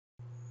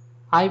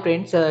Hi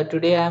friends,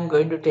 today I am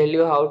going to tell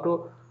you how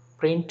to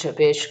print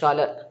page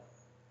color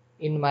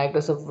in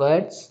Microsoft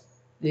Words.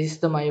 This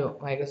is my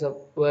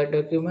Microsoft Word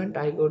document.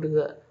 I go to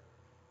the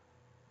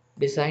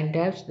design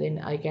tabs,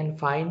 then I can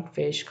find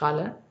page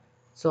color.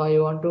 So I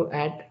want to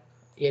add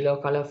yellow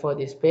color for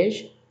this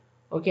page.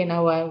 Okay,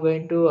 now I am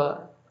going to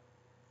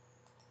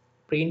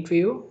print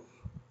view.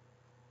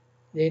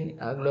 Then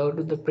go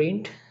to the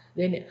print.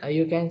 Then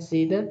you can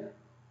see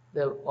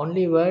the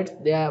only words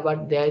there,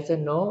 but there is a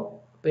no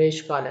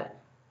page color.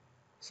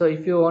 So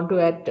if you want to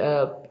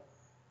add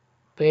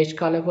page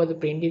color for the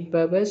printing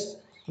purpose,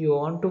 you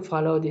want to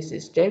follow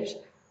these steps.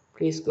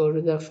 Please go to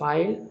the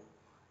file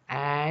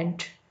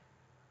and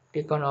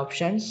click on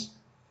options.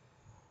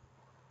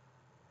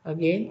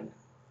 Again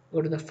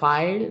go to the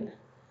file,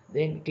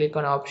 then click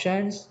on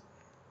options.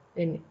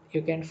 Then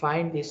you can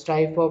find this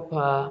type of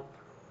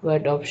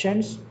word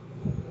options.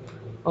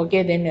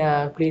 Okay,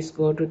 then please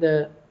go to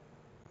the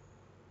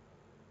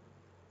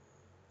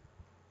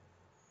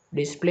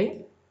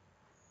display.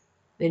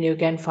 Then you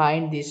can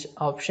find these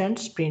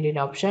options, printing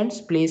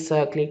options. Please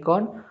click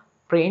on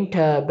print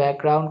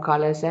background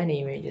colors and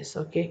images.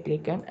 Okay,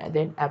 click on and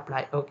then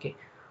apply. Okay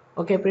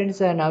friends,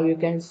 now you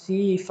can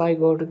see if I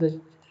go to the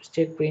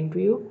check print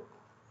view,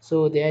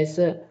 so there is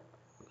a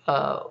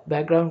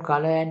background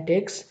color and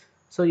text.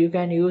 So you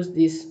can use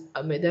this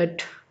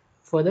method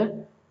for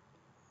the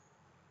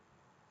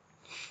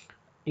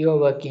your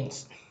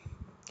workings.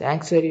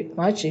 Thanks very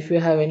much. If you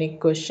have any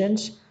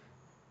questions,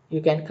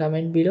 you can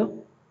comment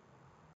below.